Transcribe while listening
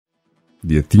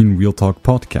The Athene Real Talk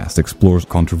Podcast explores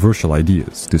controversial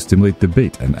ideas to stimulate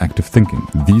debate and active thinking.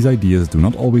 These ideas do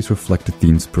not always reflect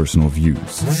Athene's personal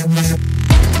views.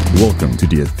 Welcome to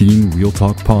the Athene Real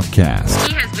Talk Podcast.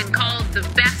 He has been called the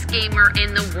best gamer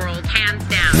in the world, hands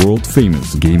down.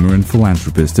 World-famous gamer and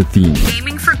philanthropist Athene.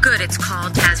 Gaming for Good, it's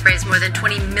called, has raised more than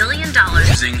 $20 million.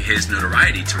 Using his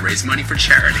notoriety to raise money for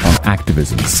charity. On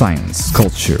activism, science,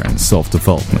 culture, and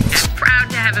self-development.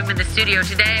 Proud to have him in the studio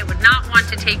today. I would not want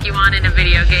to take you on in a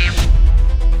video game.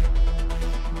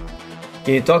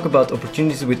 Can you talk about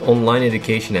opportunities with online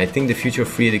education? I think the future of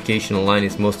free education online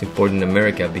is most important in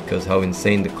America because how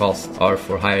insane the costs are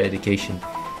for higher education.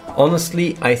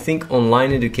 Honestly, I think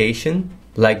online education,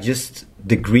 like just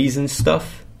degrees and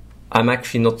stuff, I'm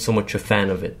actually not so much a fan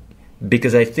of it.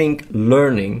 Because I think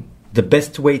learning, the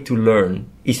best way to learn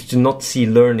is to not see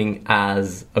learning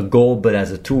as a goal but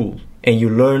as a tool. And you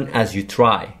learn as you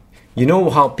try. You know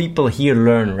how people here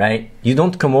learn, right? You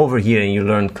don't come over here and you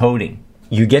learn coding.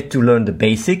 You get to learn the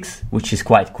basics, which is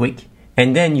quite quick.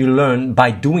 And then you learn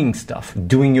by doing stuff,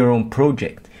 doing your own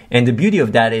project. And the beauty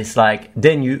of that is like,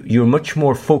 then you're much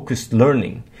more focused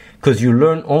learning. Because you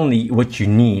learn only what you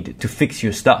need to fix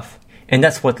your stuff. And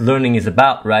that's what learning is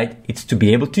about, right? It's to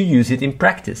be able to use it in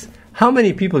practice. How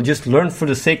many people just learn for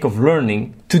the sake of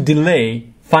learning to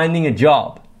delay finding a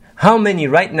job? How many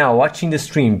right now watching the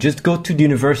stream just go to the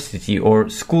university or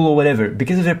school or whatever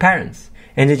because of their parents?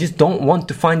 And they just don't want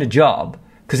to find a job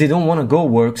because they don't want to go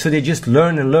work. So they just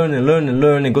learn and learn and learn and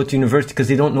learn and go to university because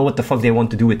they don't know what the fuck they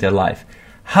want to do with their life.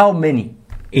 How many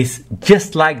is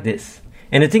just like this?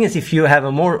 And the thing is, if you have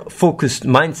a more focused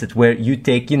mindset where you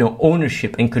take,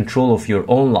 ownership and control of your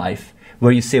own life,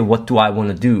 where you say, what do I want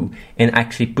to do? And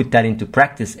actually put that into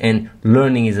practice, and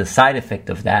learning is a side effect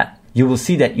of that, you will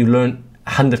see that you learn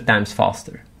 100 times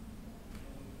faster.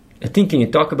 I think when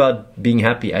you talk about being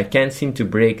happy, I can't seem to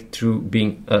break through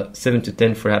being 7 to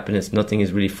 10 for happiness. Nothing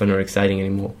is really fun or exciting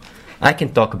anymore. I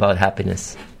can talk about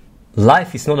happiness.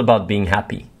 Life is not about being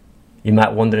happy. You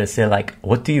might wonder and say,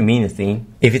 what do you mean, Athene?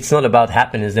 If it's not about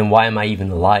happiness, then why am I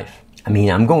even alive? I mean,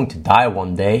 I'm going to die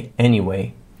one day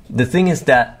anyway. The thing is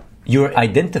that you're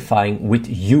identifying with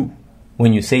you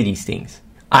when you say these things.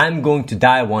 I'm going to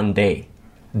die one day.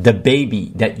 The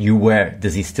baby that you were,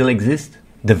 does he still exist?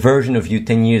 The version of you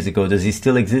 10 years ago, does he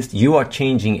still exist? You are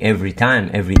changing every time,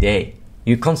 every day.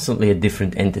 You're constantly a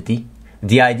different entity.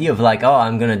 The idea of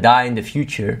I'm going to die in the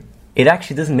future, it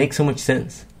actually doesn't make so much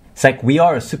sense. It's like we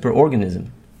are a superorganism.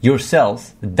 Your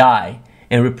cells die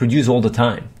and reproduce all the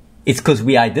time. It's because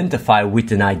we identify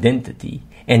with an identity,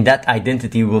 and that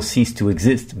identity will cease to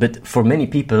exist. But for many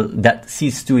people, that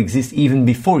ceases to exist even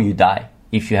before you die,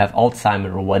 if you have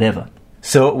Alzheimer's or whatever.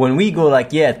 So when we go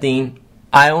Athene,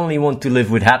 I only want to live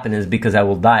with happiness because I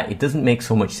will die, it doesn't make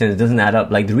so much sense. It doesn't add up.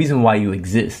 The reason why you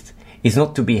exist is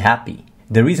not to be happy.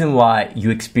 The reason why you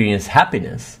experience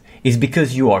happiness is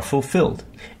because you are fulfilled.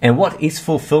 And what is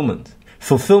fulfillment?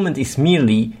 Fulfillment is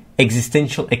merely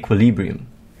existential equilibrium.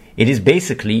 It is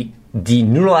basically the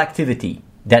neural activity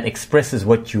that expresses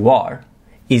what you are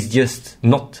is just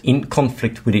not in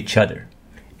conflict with each other.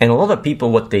 And a lot of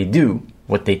people, what they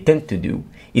tend to do,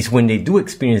 is when they do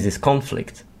experience this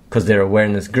conflict, because their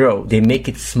awareness grows, they make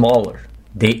it smaller.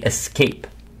 They escape.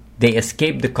 They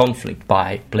escape the conflict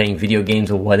by playing video games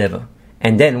or whatever.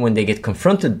 And then when they get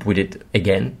confronted with it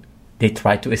again, they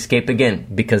try to escape again,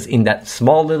 because in that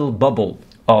small little bubble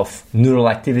of neural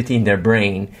activity in their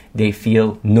brain, they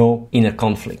feel no inner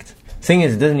conflict. Thing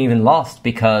is, it doesn't even last,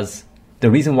 because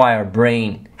the reason why our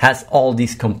brain has all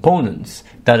these components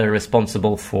that are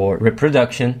responsible for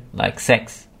reproduction, like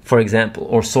sex, for example,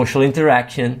 or social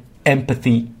interaction,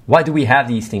 empathy. Why do we have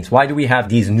these things? Why do we have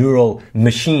these neural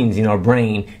machines in our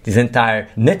brain, these entire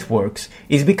networks?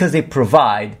 Is because they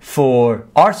provide for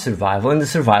our survival and the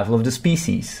survival of the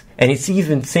species. And it's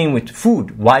even the same with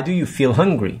food. Why do you feel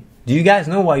hungry? Do you guys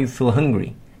know why you feel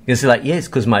hungry? You're like, it's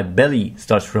because my belly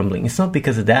starts rumbling. It's not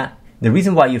because of that. The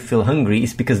reason why you feel hungry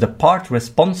is because the part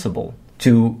responsible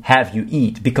to have you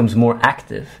eat becomes more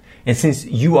active. And since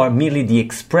you are merely the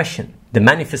expression, the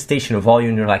manifestation of all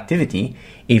your neural activity,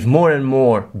 if more and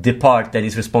more the part that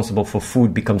is responsible for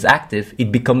food becomes active,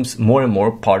 it becomes more and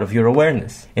more part of your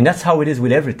awareness. And that's how it is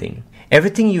with everything.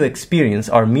 Everything you experience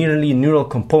are merely neural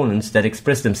components that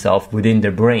express themselves within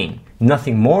the brain.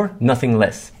 Nothing more, nothing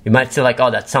less. You might say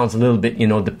that sounds a little bit,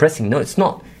 depressing. No, it's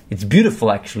not. It's beautiful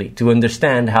actually to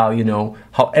understand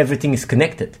how everything is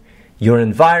connected. Your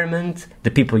environment,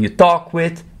 the people you talk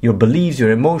with, your beliefs,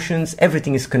 your emotions,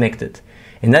 everything is connected.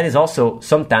 And that is also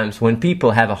sometimes when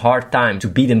people have a hard time to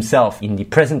be themselves in the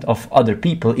presence of other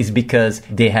people is because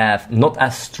they have not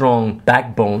as strong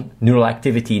backbone, neural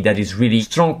activity that is really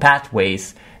strong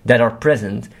pathways that are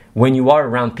present when you are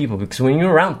around people. Because when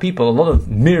you're around people, a lot of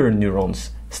mirror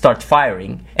neurons start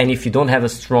firing. And if you don't have a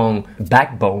strong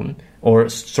backbone or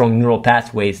strong neural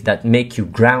pathways that make you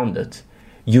grounded,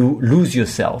 you lose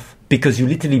yourself because you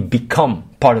literally become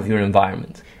part of your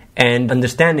environment. And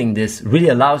understanding this really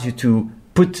allows you to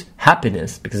put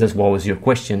happiness, because that's what was your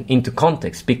question, into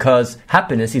context, because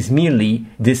happiness is merely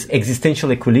this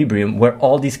existential equilibrium where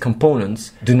all these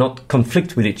components do not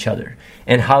conflict with each other.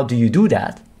 And how do you do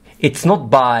that? It's not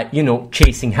by,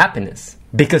 chasing happiness,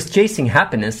 because chasing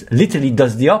happiness literally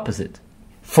does the opposite.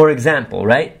 For example,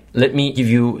 right? Let me give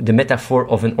you the metaphor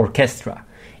of an orchestra.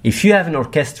 If you have an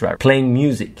orchestra playing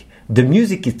music, the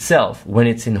music itself, when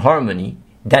it's in harmony,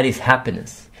 that is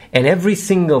happiness. And every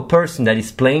single person that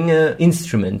is playing an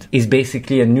instrument is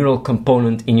basically a neural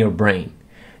component in your brain.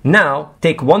 Now,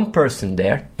 take one person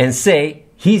there and say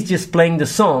he's just playing the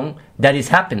song that is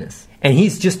happiness. And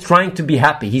he's just trying to be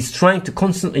happy. He's trying to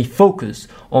constantly focus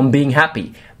on being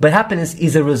happy. But happiness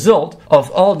is a result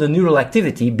of all the neural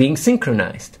activity being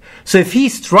synchronized. So if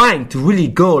he's trying to really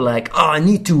go like, I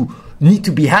need to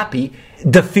be happy,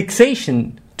 the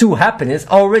fixation to happiness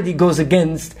already goes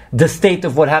against the state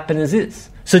of what happiness is.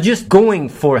 So just going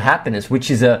for happiness,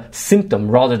 which is a symptom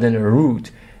rather than a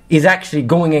root, is actually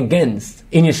going against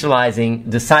initializing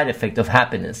the side effect of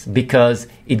happiness because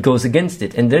it goes against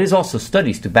it. And there is also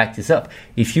studies to back this up.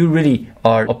 If you really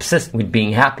are obsessed with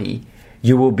being happy,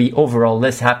 you will be overall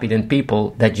less happy than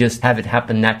people that just have it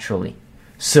happen naturally.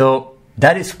 So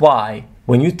that is why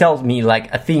when you tell me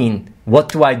like, Athene, what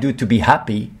do I do to be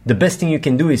happy? The best thing you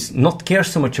can do is not care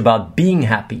so much about being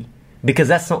happy, because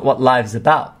that's not what life is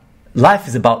about. Life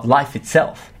is about life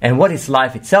itself. And what is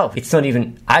life itself? It's not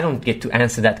even, I don't get to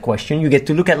answer that question. You get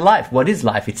to look at life. What is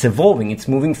life? It's evolving. It's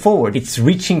moving forward. It's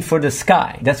reaching for the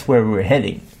sky. That's where we're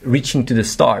heading. Reaching to the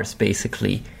stars,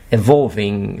 basically.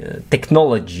 Evolving,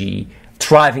 technology,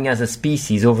 thriving as a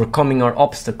species, overcoming our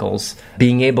obstacles,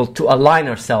 being able to align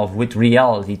ourselves with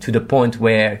reality to the point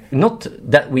where, not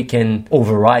that we can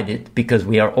override it, because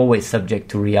we are always subject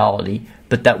to reality,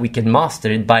 but that we can master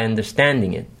it by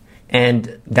understanding it.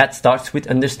 And that starts with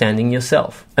understanding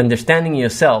yourself. Understanding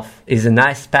yourself is a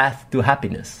nice path to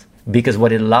happiness, because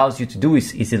what it allows you to do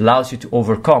is it allows you to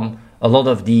overcome a lot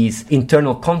of these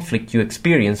internal conflict you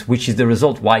experience, which is the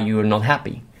result why you are not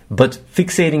happy. But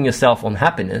fixating yourself on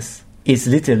happiness is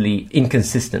literally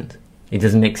inconsistent. It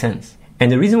doesn't make sense. And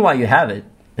the reason why you have it,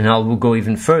 and I will go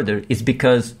even further, is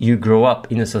because you grow up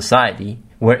in a society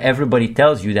where everybody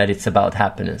tells you that it's about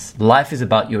happiness. Life is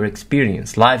about your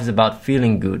experience. Life is about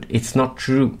feeling good. It's not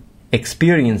true.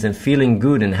 Experience and feeling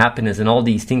good and happiness and all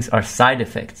these things are side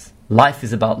effects. Life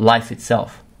is about life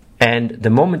itself. And the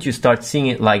moment you start seeing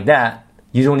it like that,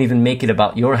 you don't even make it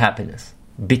about your happiness.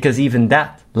 Because even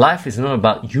that, life is not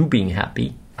about you being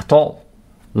happy at all.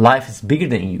 Life is bigger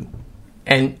than you.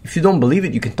 And if you don't believe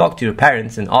it, you can talk to your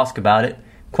parents and ask about it.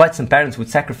 Quite some parents would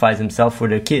sacrifice themselves for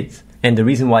their kids. And the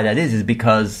reason why that is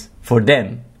because for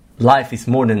them, life is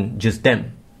more than just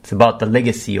them. It's about the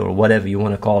legacy or whatever you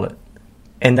want to call it.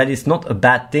 And that is not a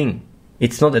bad thing.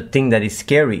 It's not a thing that is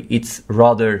scary. It's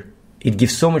rather, it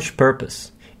gives so much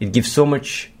purpose. It gives so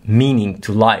much meaning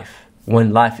to life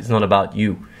when life is not about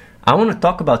you. I want to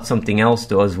talk about something else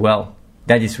though as well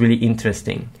that is really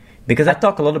interesting. Because I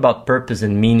talk a lot about purpose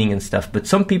and meaning and stuff, but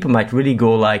some people might really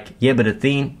go like, yeah, but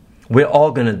Athene, we're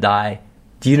all going to die.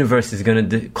 The universe is going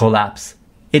to collapse.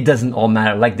 It doesn't all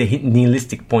matter, like the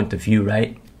nihilistic point of view,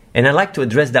 right? And I like to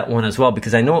address that one as well,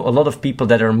 because I know a lot of people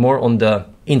that are more on the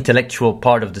intellectual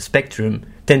part of the spectrum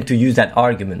tend to use that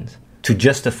argument to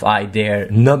justify their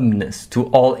numbness to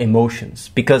all emotions.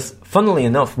 Because funnily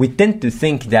enough, we tend to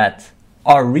think that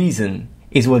our reason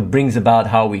is what brings about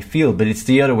how we feel, but it's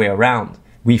the other way around.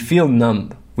 We feel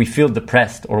numb, we feel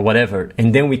depressed or whatever,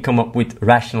 and then we come up with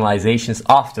rationalizations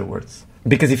afterwards.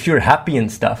 Because if you're happy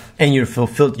and stuff and you're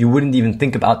fulfilled, you wouldn't even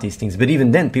think about these things. But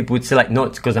even then, people would say like, no,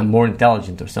 it's because I'm more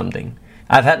intelligent or something.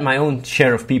 I've had my own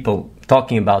share of people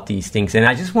talking about these things, and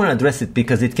I just want to address it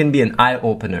because it can be an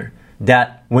eye-opener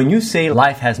that when you say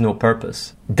life has no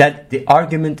purpose, that the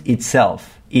argument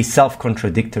itself is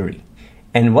self-contradictory.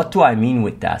 And what do I mean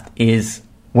with that is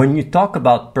when you talk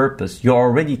about purpose, you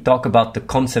already talk about the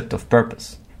concept of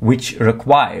purpose, which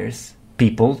requires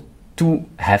people to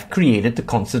have created the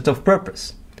concept of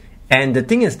purpose. And the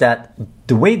thing is that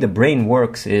the way the brain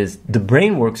works is the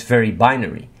brain works very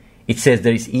binary. It says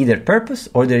there is either purpose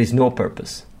or there is no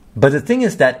purpose. But the thing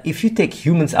is that if you take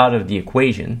humans out of the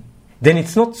equation then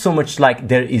it's not so much like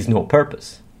there is no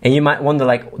purpose. And you might wonder,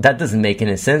 like, that doesn't make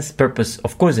any sense. Purpose,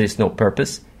 of course there is no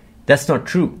purpose. That's not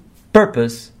true.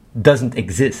 Purpose doesn't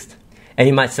exist. And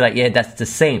you might say, like, yeah, that's the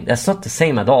same. That's not the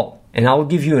same at all. And I will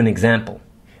give you an example.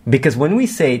 Because when we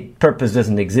say purpose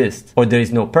doesn't exist or there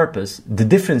is no purpose, the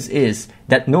difference is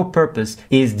that no purpose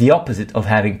is the opposite of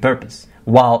having purpose.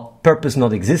 While purpose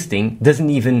not existing doesn't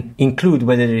even include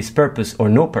whether there is purpose or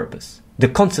no purpose. The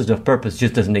concept of purpose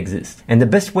just doesn't exist. And the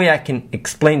best way I can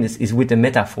explain this is with a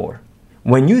metaphor.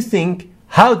 When you think,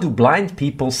 how do blind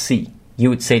people see? You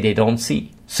would say they don't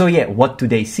see. So yeah, what do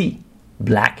they see?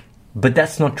 Black. But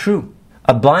that's not true.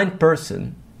 A blind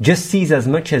person just sees as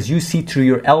much as you see through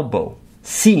your elbow.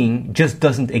 Seeing just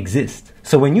doesn't exist.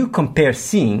 So when you compare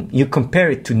seeing, you compare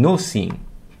it to no seeing.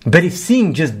 But if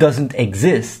seeing just doesn't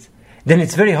exist, then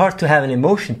it's very hard to have an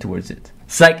emotion towards it.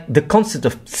 It's like the concept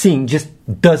of seeing just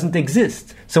doesn't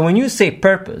exist. So when you say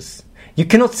purpose, you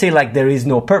cannot say like there is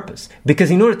no purpose.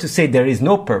 Because in order to say there is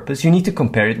no purpose, you need to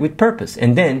compare it with purpose.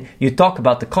 And then you talk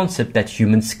about the concept that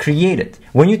humans created.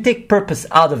 When you take purpose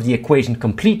out of the equation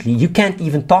completely, you can't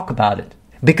even talk about it.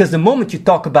 Because the moment you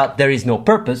talk about there is no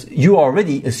purpose, you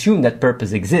already assume that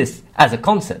purpose exists as a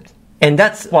concept. And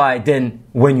that's why then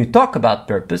when you talk about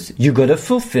purpose, you gotta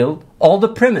fulfill all the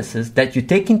premises that you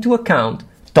take into account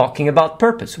talking about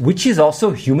purpose, which is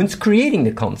also humans creating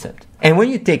the concept. And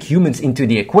when you take humans into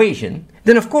the equation,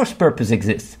 then of course purpose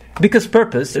exists. Because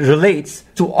purpose relates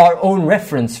to our own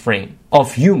reference frame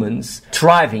of humans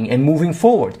thriving and moving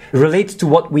forward. It relates to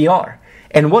what we are.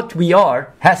 And what we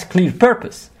are has clear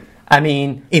purpose. I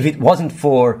mean, if it wasn't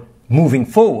for moving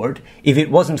forward, if it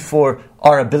wasn't for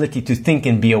our ability to think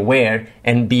and be aware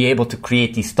and be able to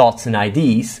create these thoughts and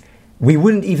ideas, we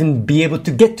wouldn't even be able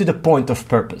to get to the point of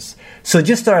purpose. So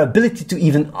just our ability to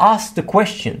even ask the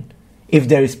question if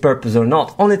there is purpose or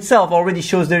not on itself already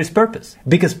shows there is purpose.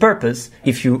 Because purpose,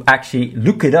 if you actually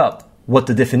look it up, what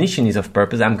the definition is of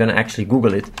purpose, I'm going to actually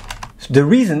Google it. The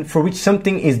reason for which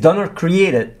something is done or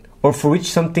created or for which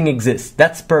something exists,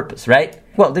 that's purpose, right?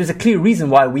 Well, there's a clear reason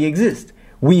why we exist.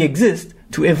 We exist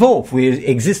to evolve. We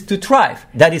exist to thrive.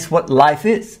 That is what life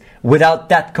is. Without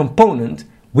that component,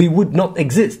 we would not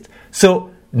exist.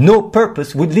 So no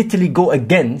purpose would literally go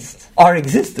against our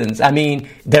existence. I mean,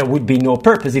 there would be no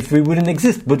purpose if we wouldn't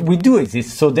exist, but we do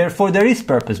exist. So therefore there is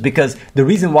purpose, because the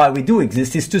reason why we do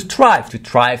exist is to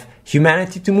thrive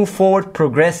humanity to move forward,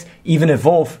 progress, even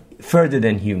evolve further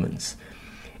than humans.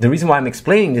 The reason why I'm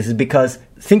explaining this is because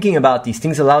thinking about these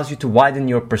things allows you to widen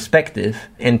your perspective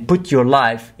and put your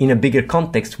life in a bigger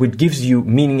context, which gives you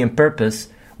meaning and purpose,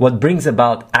 what brings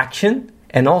about action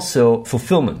and also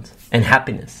fulfillment and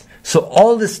happiness. So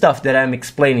all the stuff that I'm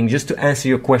explaining, just to answer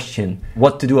your question,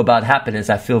 what to do about happiness,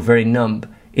 I feel very numb.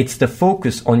 It's the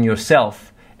focus on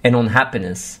yourself and on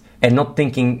happiness and not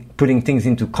putting things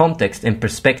into context and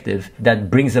perspective that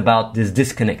brings about this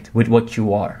disconnect with what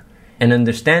you are. And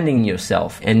understanding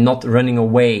yourself and not running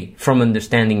away from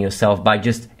understanding yourself by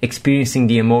just experiencing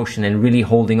the emotion and really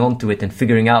holding on to it and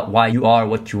figuring out why you are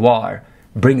what you are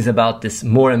brings about this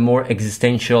more and more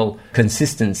existential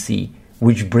consistency,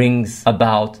 which brings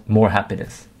about more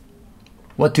happiness.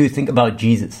 What do you think about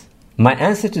Jesus? My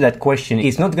answer to that question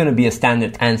is not going to be a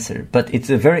standard answer, but it's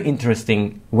a very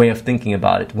interesting way of thinking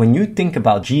about it. When you think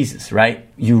about Jesus, right,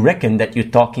 you reckon that you're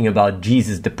talking about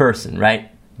Jesus the person, right?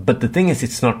 But the thing is,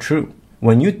 it's not true.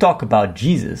 When you talk about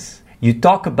Jesus, you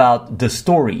talk about the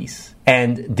stories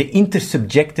and the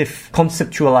intersubjective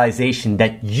conceptualization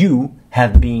that you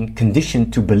have been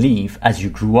conditioned to believe as you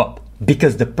grew up.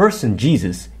 Because the person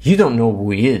Jesus, you don't know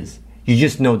who he is. You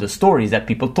just know the stories that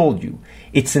people told you.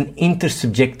 It's an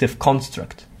intersubjective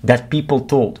construct that people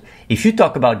told. If you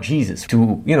talk about Jesus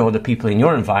to, the people in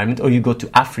your environment, or you go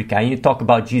to Africa and you talk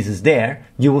about Jesus there,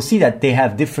 you will see that they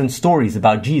have different stories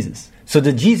about Jesus. So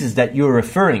the Jesus that you're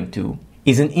referring to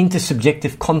is an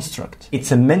intersubjective construct.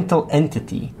 It's a mental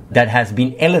entity that has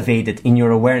been elevated in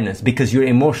your awareness because you're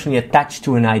emotionally attached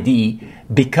to an idea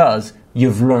because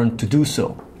you've learned to do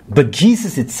so. But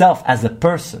Jesus itself as a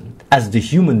person, as the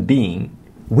human being,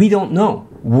 we don't know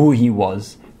who he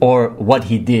was or what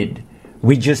he did.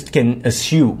 We just can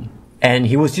assume. And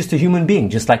he was just a human being,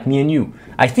 just like me and you.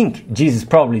 I think Jesus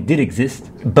probably did exist,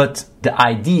 but the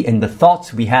idea and the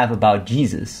thoughts we have about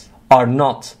Jesus are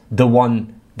not the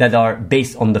one that are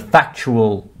based on the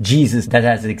factual Jesus that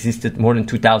has existed more than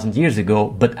 2,000 years ago,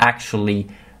 but actually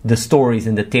the stories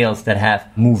and the tales that have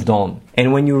moved on.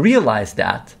 And when you realize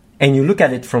that, and you look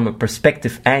at it from a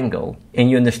perspective angle, and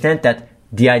you understand that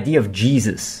the idea of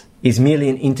Jesus is merely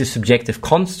an intersubjective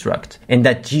construct, and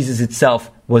that Jesus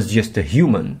itself was just a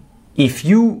human, if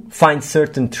you find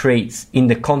certain traits in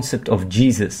the concept of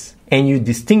Jesus and you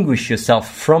distinguish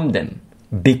yourself from them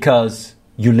because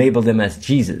you label them as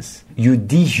Jesus, you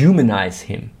dehumanize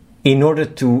him in order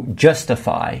to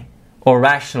justify or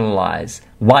rationalize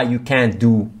why you can't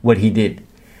do what he did.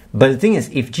 But the thing is,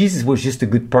 if Jesus was just a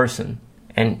good person,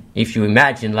 and if you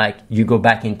imagine like you go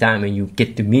back in time and you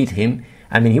get to meet him,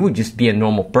 I mean, he would just be a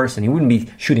normal person. He wouldn't be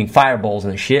shooting fireballs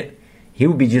and shit. He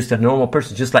would be just a normal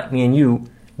person, just like me and you.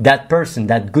 That person,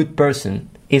 that good person,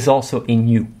 is also in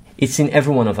you. It's in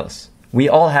every one of us. We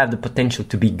all have the potential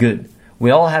to be good. We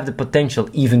all have the potential,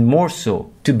 even more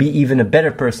so, to be even a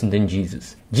better person than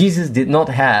Jesus. Jesus did not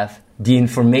have the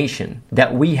information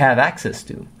that we have access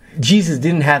to. Jesus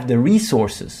didn't have the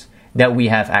resources that we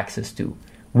have access to.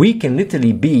 We can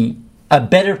literally be a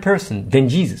better person than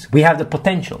Jesus. We have the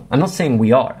potential. I'm not saying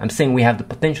we are. I'm saying we have the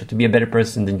potential to be a better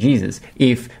person than Jesus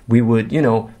if we would,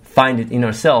 find it in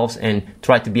ourselves and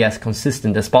try to be as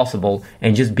consistent as possible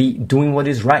and just be doing what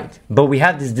is right. But we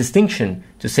have this distinction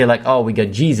to say like, oh, we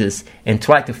got Jesus, and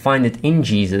try to find it in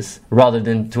Jesus rather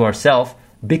than to ourselves,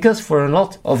 because for a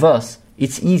lot of us,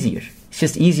 it's easier. It's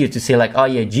just easier to say like, oh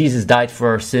yeah, Jesus died for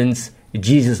our sins,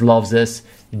 Jesus loves us,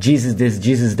 Jesus this,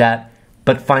 Jesus that.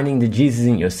 But finding the Jesus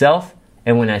in yourself,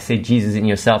 and when I say Jesus in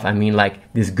yourself, I mean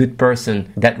like this good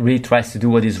person that really tries to do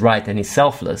what is right and is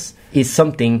selfless, is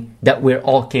something that we're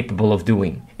all capable of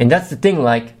doing. And that's the thing,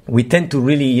 like we tend to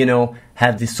really,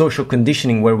 have this social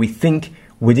conditioning where we think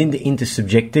within the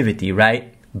intersubjectivity,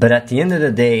 right? But at the end of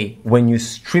the day, when you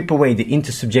strip away the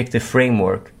intersubjective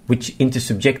framework, which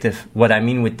intersubjective, what I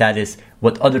mean with that is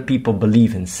what other people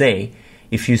believe and say,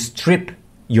 if you strip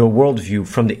your worldview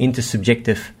from the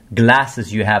intersubjective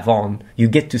glasses you have on, you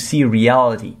get to see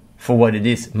reality for what it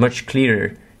is much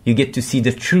clearer. You get to see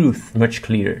the truth much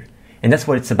clearer. And that's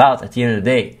what it's about at the end of the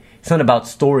day. It's not about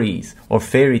stories or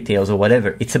fairy tales or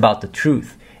whatever. It's about the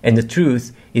truth. And the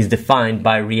truth is defined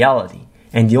by reality.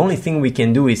 And the only thing we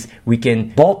can do is we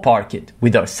can ballpark it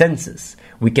with our senses.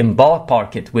 We can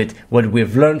ballpark it with what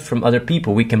we've learned from other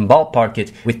people. We can ballpark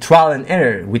it with trial and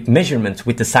error, with measurements,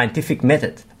 with the scientific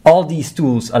method. All these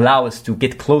tools allow us to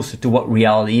get closer to what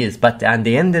reality is. But at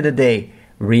the end of the day,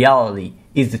 reality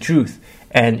is the truth.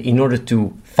 And in order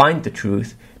to find the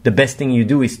truth, the best thing you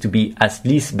do is to be as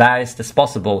least biased as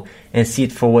possible and see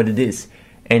it for what it is.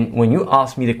 And when you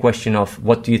ask me the question of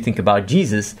what do you think about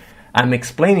Jesus, I'm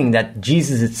explaining that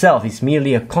Jesus itself is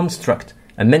merely a construct,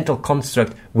 a mental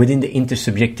construct within the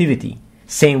intersubjectivity.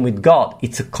 Same with God,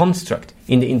 it's a construct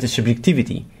in the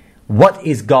intersubjectivity. What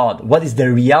is God? What is the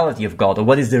reality of God? Or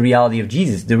what is the reality of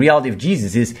Jesus? The reality of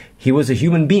Jesus is he was a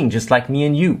human being just like me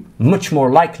and you. Much more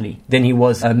likely than he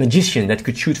was a magician that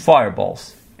could shoot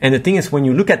fireballs. And the thing is, when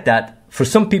you look at that, for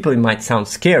some people it might sound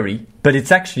scary, but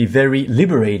it's actually very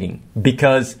liberating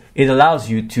because it allows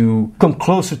you to come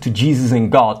closer to Jesus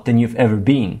and God than you've ever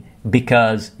been,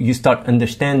 because you start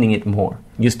understanding it more.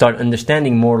 You start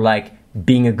understanding more like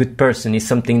being a good person is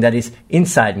something that is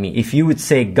inside me. If you would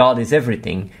say God is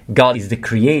everything, God is the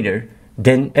creator,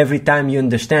 then every time you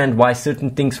understand why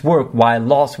certain things work, why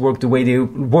laws work the way they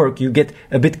work, you get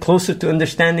a bit closer to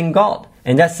understanding God.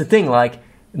 And that's the thing, like,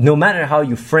 no matter how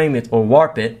you frame it or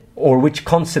warp it, or which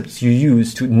concepts you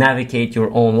use to navigate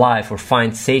your own life or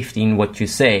find safety in what you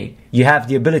say, you have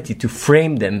the ability to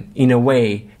frame them in a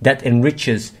way that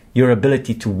enriches your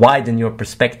ability to widen your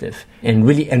perspective and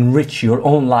really enrich your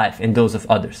own life and those of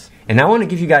others. And I want to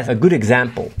give you guys a good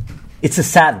example. It's a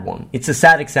sad one. It's a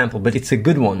sad example, but it's a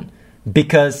good one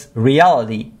because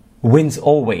reality wins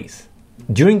always.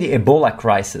 During the Ebola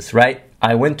crisis, right,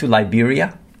 I went to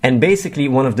Liberia, and basically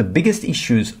one of the biggest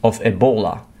issues of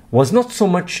Ebola was not so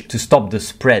much to stop the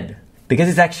spread, because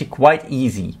it's actually quite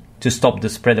easy to stop the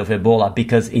spread of Ebola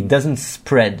because it doesn't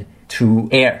spread through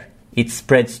air. It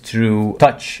spreads through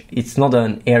touch. It's not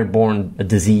an airborne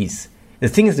disease. The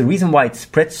thing is, the reason why it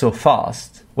spread so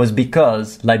fast was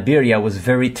because Liberia was a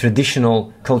very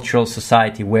traditional cultural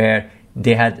society where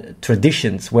they had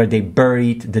traditions where they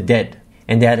buried the dead.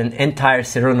 And they had an entire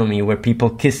ceremony where people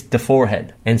kissed the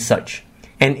forehead and such.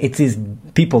 And it is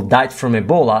people died from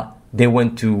Ebola, they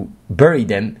went to bury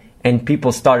them, and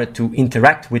people started to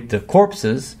interact with the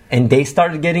corpses, and they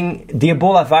started getting the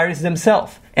Ebola virus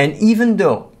themselves. And even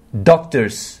though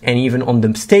doctors and even on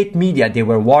the state media, they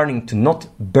were warning to not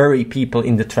bury people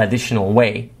in the traditional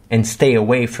way and stay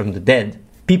away from the dead,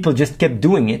 people just kept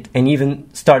doing it and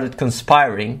even started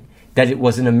conspiring that it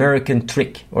was an American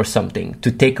trick or something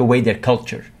to take away their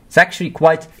culture. It's actually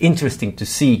quite interesting to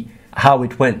see how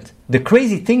it went. The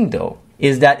crazy thing though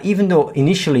is that even though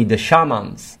initially the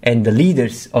shamans and the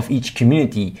leaders of each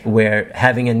community were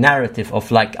having a narrative of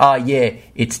like,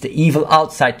 it's the evil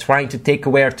outside trying to take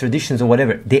away our traditions or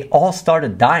whatever, they all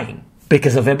started dying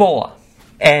because of Ebola.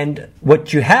 And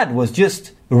what you had was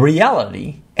just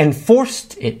reality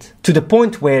enforced it to the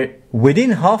point where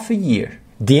within half a year,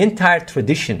 the entire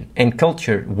tradition and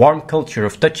culture, warm culture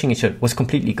of touching each other was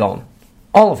completely gone.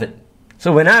 All of it.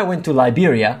 So when I went to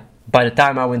Liberia, by the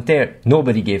time I went there,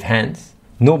 nobody gave hands.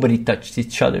 Nobody touched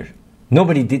each other.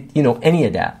 Nobody did, any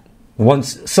of that.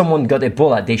 Once someone got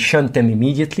Ebola, they shunned them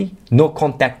immediately. No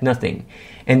contact, nothing.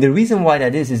 And the reason why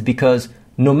that is because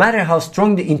no matter how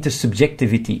strong the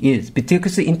intersubjectivity is,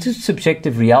 because the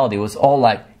intersubjective reality was all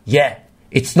like,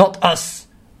 it's not us,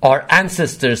 our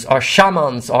ancestors, our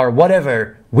shamans, or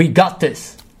whatever, we got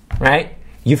this, right?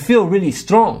 You feel really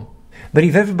strong. But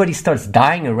if everybody starts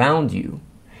dying around you,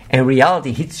 and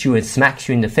reality hits you and smacks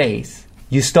you in the face,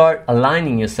 you start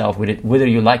aligning yourself with it, whether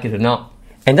you like it or not.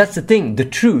 And that's the thing, the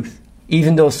truth,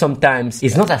 even though sometimes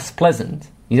it's not as pleasant,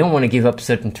 you don't want to give up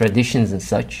certain traditions and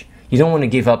such, you don't want to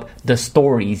give up the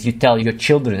stories you tell your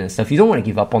children and stuff, you don't want to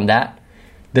give up on that.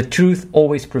 The truth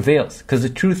always prevails, because the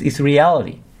truth is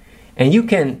reality. And you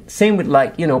can, same with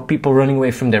people running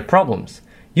away from their problems.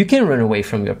 You can run away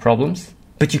from your problems,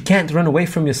 but you can't run away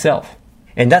from yourself.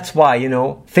 And that's why,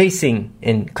 facing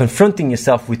and confronting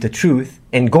yourself with the truth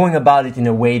and going about it in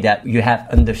a way that you have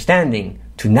understanding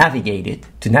to navigate it,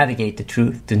 to navigate the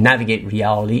truth, to navigate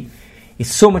reality, is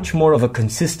so much more of a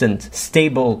consistent,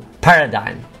 stable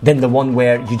paradigm than the one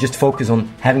where you just focus on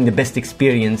having the best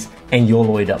experience and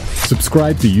YOLO it up.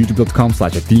 Subscribe to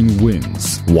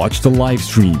youtube.com/AtheneWins. Watch the live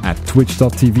stream at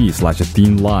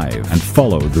twitch.tv/AtheneLive and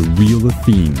follow The Real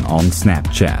Athene on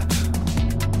Snapchat.